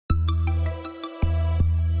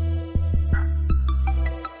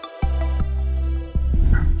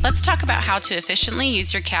Let's talk about how to efficiently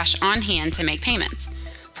use your cash on hand to make payments.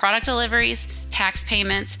 Product deliveries, tax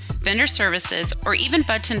payments, vendor services, or even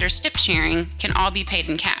budtender tip sharing can all be paid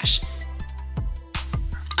in cash.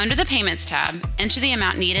 Under the Payments tab, enter the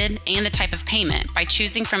amount needed and the type of payment by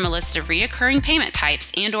choosing from a list of recurring payment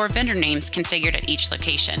types and/or vendor names configured at each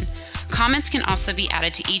location. Comments can also be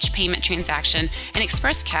added to each payment transaction, and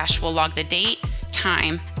XpressCash will log the date,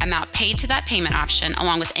 time, amount paid to that payment option,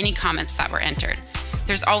 along with any comments that were entered.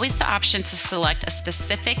 There's always the option to select a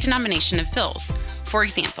specific denomination of bills. For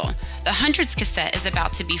example, the hundreds cassette is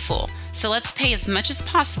about to be full, so let's pay as much as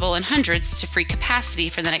possible in hundreds to free capacity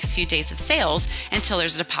for the next few days of sales until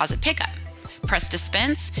there's a deposit pickup. Press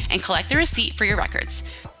dispense and collect the receipt for your records.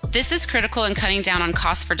 This is critical in cutting down on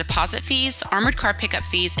costs for deposit fees, armored car pickup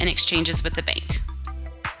fees, and exchanges with the bank.